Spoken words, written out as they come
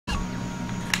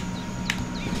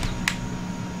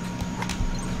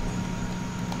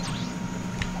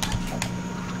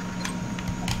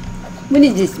What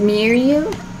is this,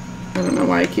 Mario? I don't know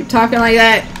why I keep talking like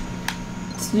that.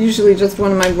 It's usually just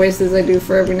one of my voices I do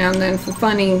for every now and then for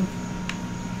funny.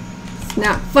 It's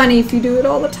not funny if you do it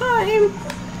all the time.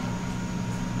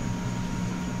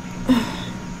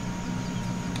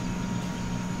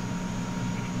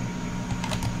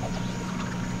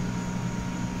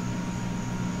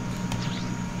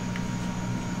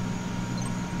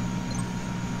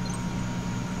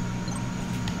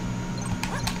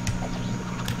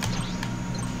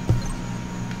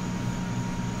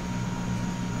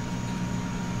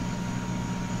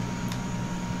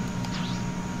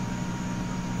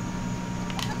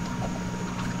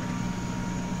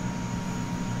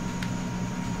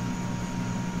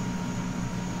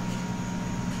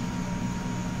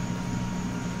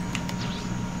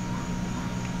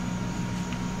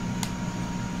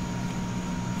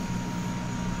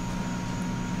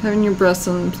 Having your breasts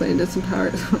on the plane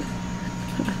disempowers.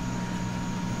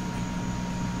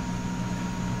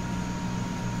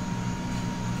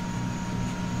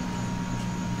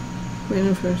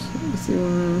 Waiting first. Let's see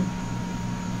one.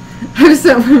 How does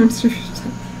that woman's Do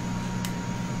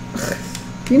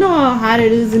you know how hot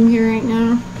it is in here right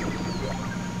now?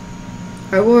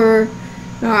 I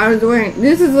was wearing,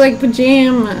 this is like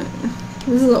pajama.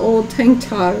 This is an old tank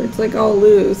top. It's like all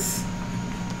loose.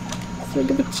 It's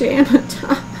like a pajama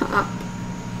top.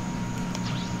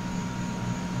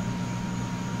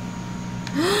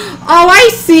 Oh, I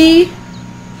see!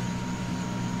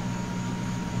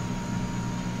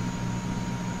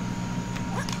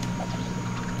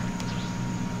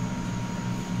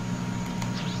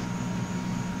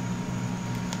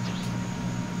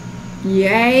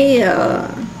 Yeah!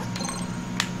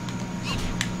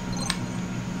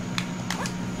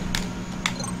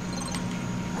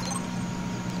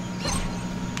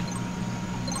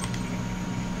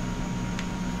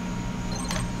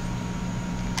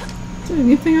 Is there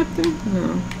anything up there?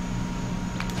 No.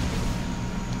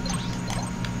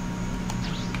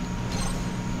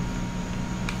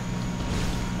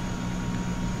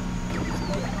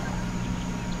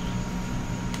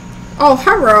 Oh,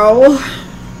 hello!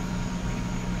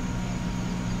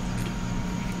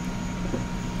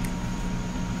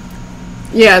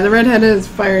 Yeah, the redhead is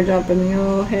fire jump and the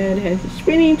yellow head has a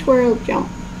spinning twirl jump.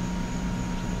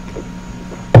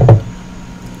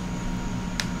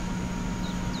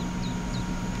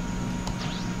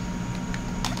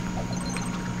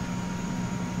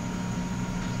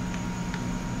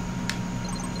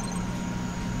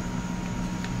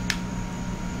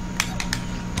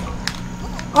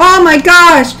 Oh my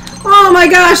gosh! Oh my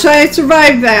gosh, I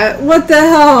survived that! What the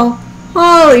hell?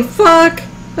 Holy fuck!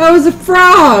 That was a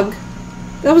frog!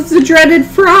 That was the dreaded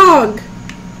frog!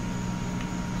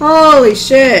 Holy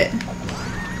shit!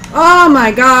 Oh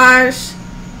my gosh!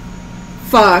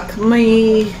 Fuck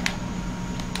me!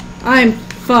 I'm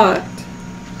fucked.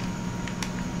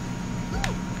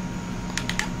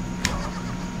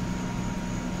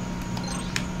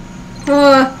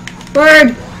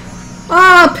 Bird!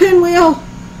 Ah, pinwheel!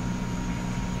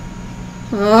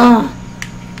 Ah.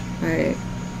 Alright.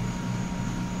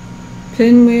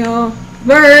 Pinwheel.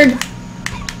 Bird!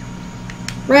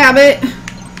 Rabbit!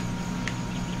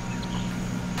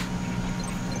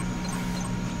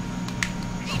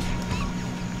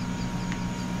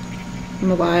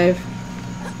 I'm alive.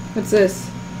 What's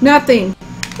this? Nothing!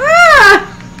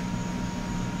 Ah!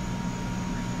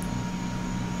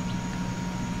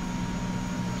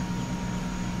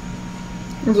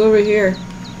 What's over here?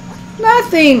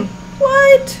 Nothing!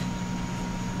 What?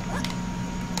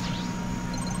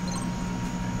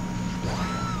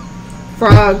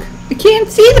 Frog. I can't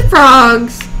see the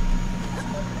frogs!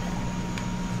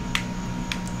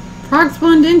 Frogs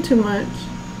blend in too much.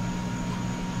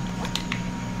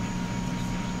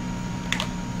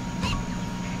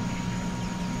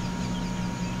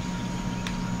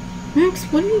 Max,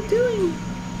 what are you doing?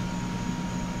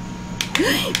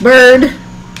 Bird!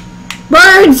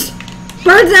 Birds!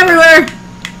 Birds everywhere!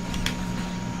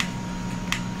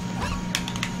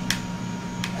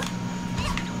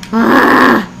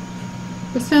 Ah!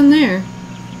 What's down there?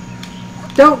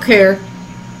 Don't care.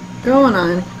 Going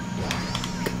on.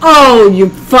 Oh, you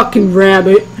fucking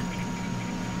rabbit.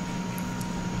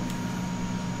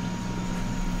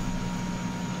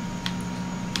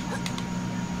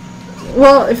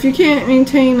 Well, if you can't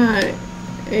maintain a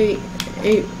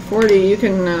 840, you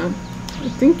can, I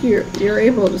think you're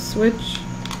able to switch,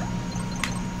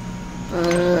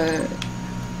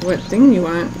 what thing you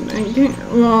want. I can't,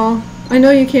 well, I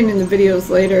know you can in the videos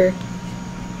later.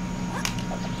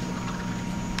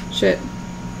 Shit.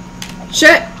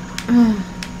 Shit!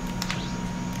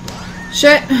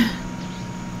 Shit!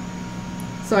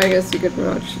 So I guess you could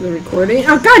watch the recording.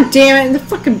 Oh, god damn it! The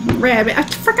fucking rabbit! I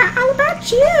forgot all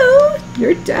about you!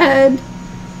 You're dead.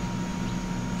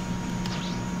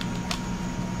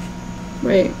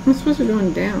 Wait, I'm supposed to be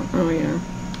going down. Oh, yeah.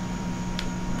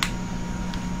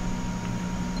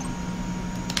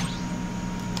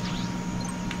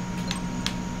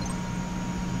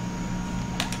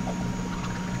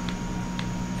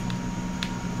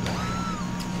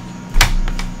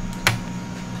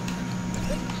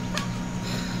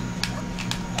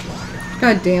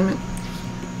 God damn it.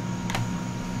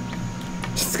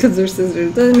 Just because they're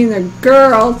sisters doesn't mean they're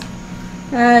girls.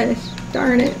 Gosh,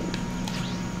 darn it.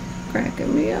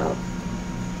 Cracking me up.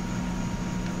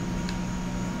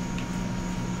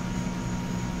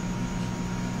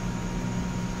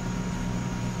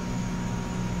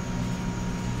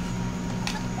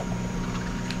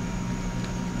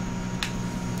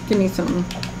 Give me something.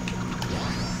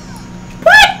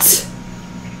 What?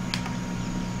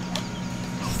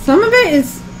 Some of it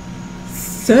is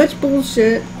such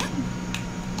bullshit.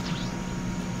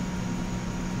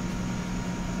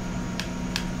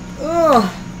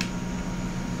 Ugh.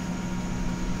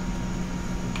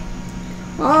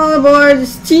 All aboard the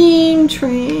steam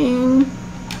train.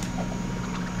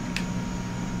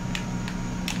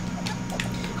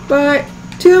 But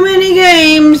too many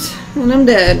games and I'm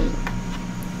dead.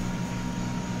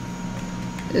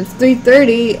 It's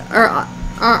 3:30. Are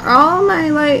all my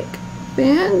like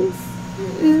fans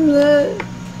in the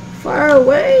far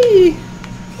away?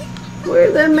 Where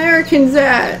are the Americans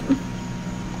at?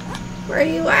 Where are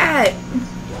you at?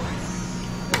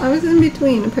 I was in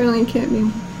between. Apparently you can't be.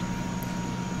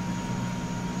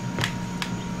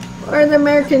 Where are the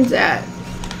Americans at?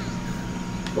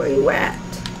 Where are you at?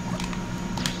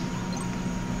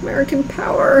 American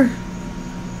power.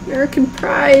 American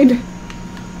pride.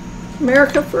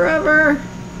 America forever.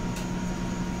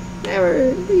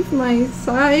 Never leave my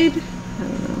side. I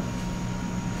don't know.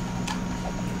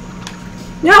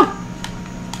 No!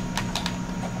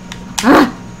 Ah!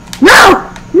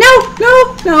 No! No!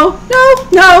 No! No! No!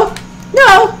 No!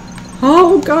 No!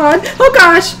 Oh god! Oh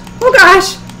gosh! Oh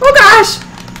gosh! Oh gosh!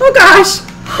 Oh gosh!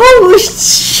 Holy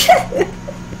shit!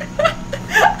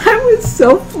 I was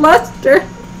so flustered.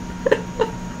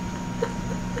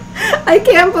 I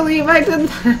can't believe I did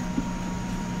that.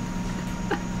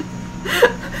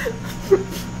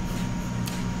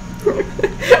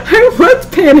 I was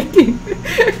panicking.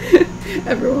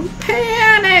 Everyone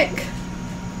panic!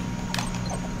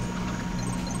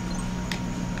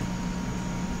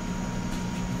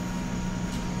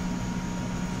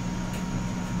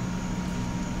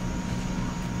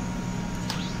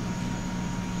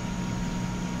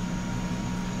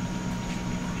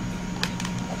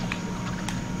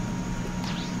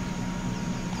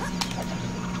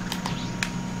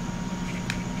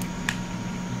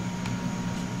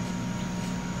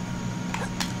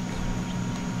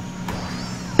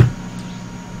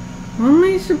 What am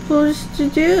I supposed to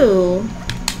do?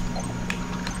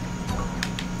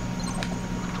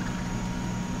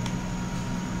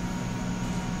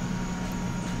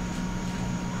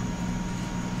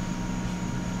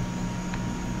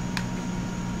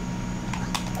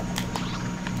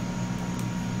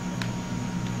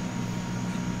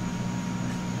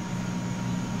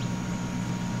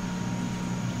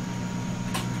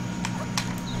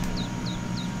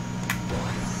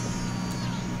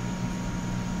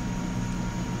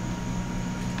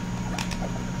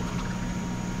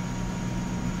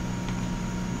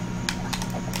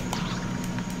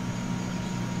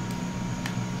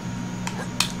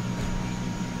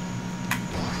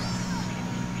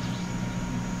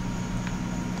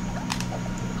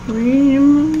 What am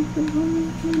I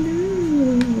supposed to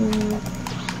do?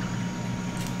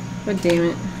 God damn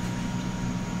it.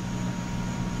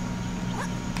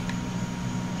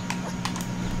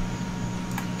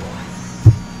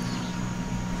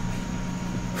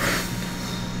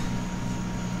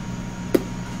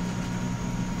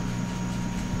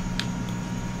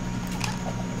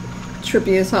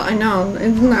 Trippy as hell. I know.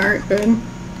 It's not good.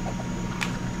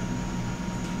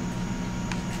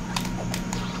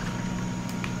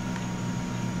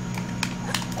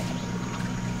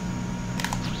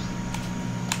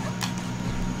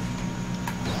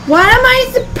 What am I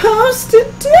supposed to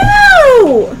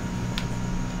do?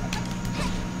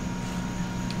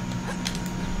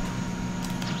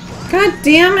 God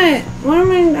damn it. What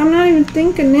am I? I'm not even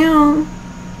thinking now.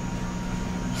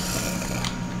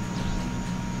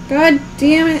 God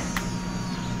damn it.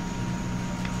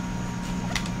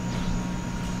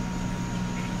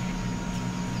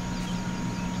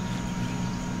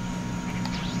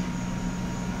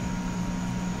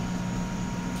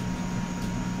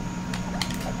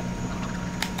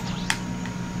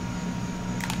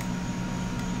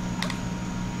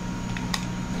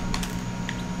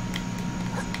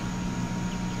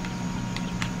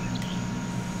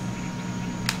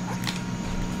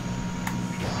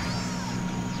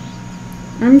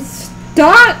 I'm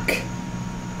stuck!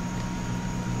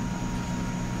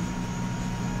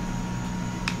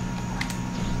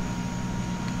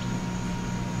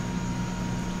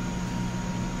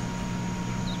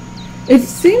 It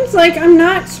seems like I'm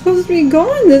not supposed to be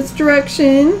going this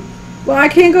direction. Well, I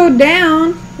can't go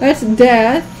down. That's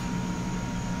death.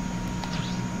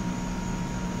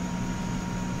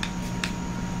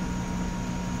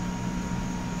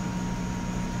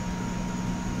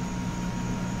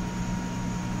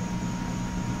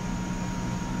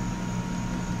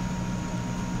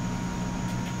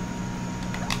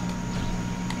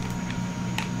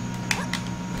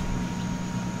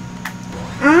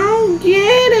 I don't get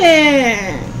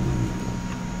it.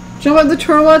 Jump up the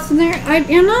toilets in there.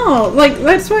 You know, like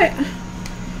that's what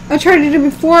I tried to do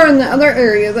before in the other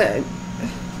area.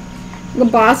 The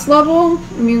boss level.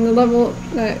 I mean, the level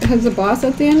that has a boss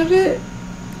at the end of it.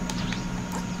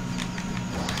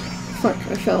 Fuck!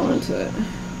 I fell into it.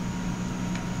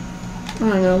 I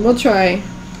don't know. We'll try.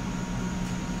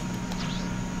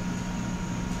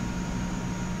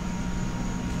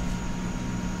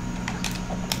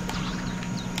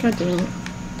 God damn it.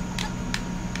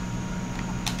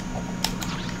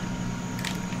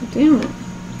 God damn it.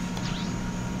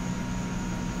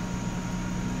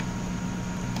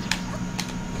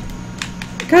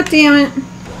 God damn it.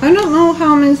 I don't know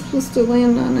how I'm supposed to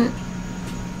land on it.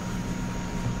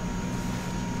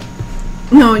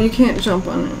 No, you can't jump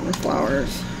on it with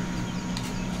flowers.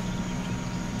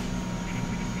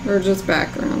 Or just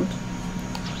background.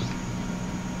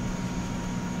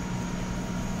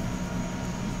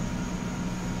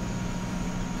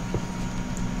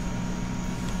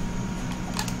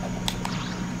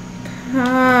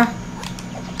 Ah.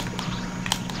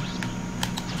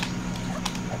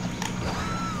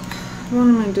 What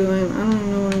am I doing? I don't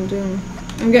even know what I'm doing.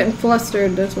 I'm getting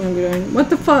flustered, that's what I'm doing. What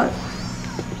the fuck?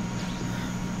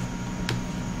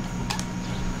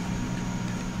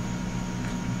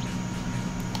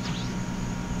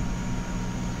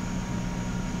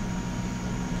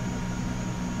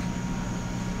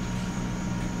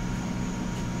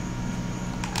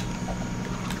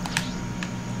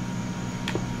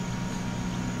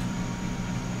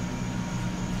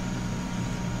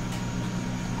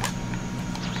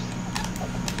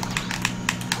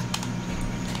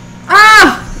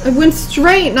 I went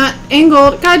straight, not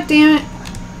angled. God damn it.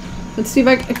 Let's see if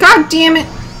I can. God damn it.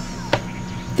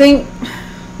 I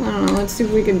don't know. Let's see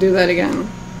if we can do that again.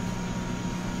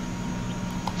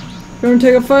 Gonna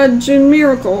take a fudge and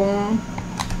miracle.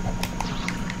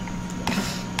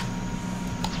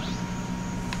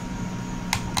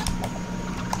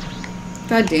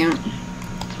 God damn it.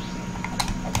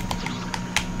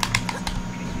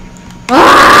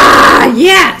 Ah!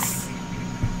 Yes!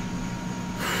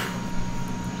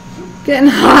 Getting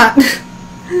hot.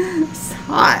 It's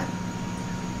hot.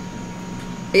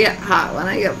 I get hot when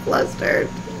I get flustered.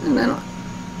 And then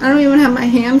I don't even have my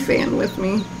hand fan with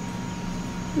me.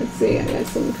 Let's see, I got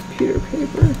some computer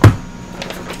paper.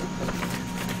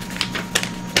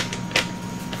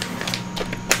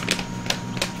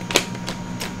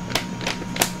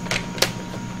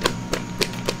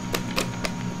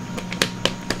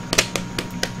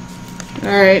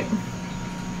 Alright.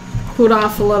 Cooled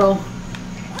off a little.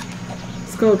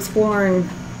 Go exploring.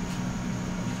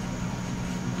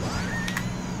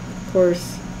 Of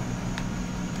course.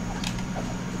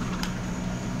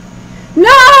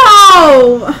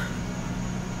 No!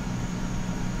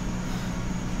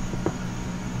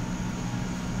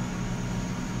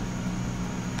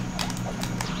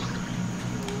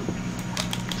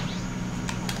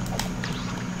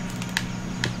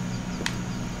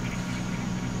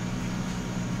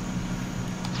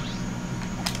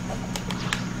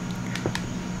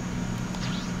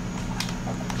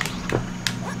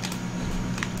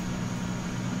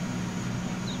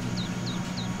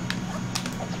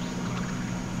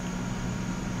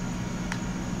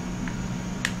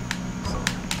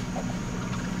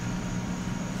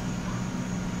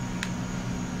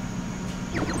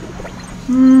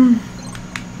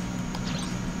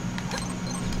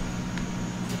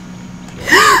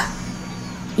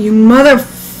 You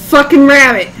motherfucking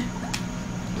rabbit!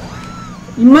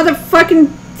 You motherfucking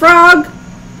frog!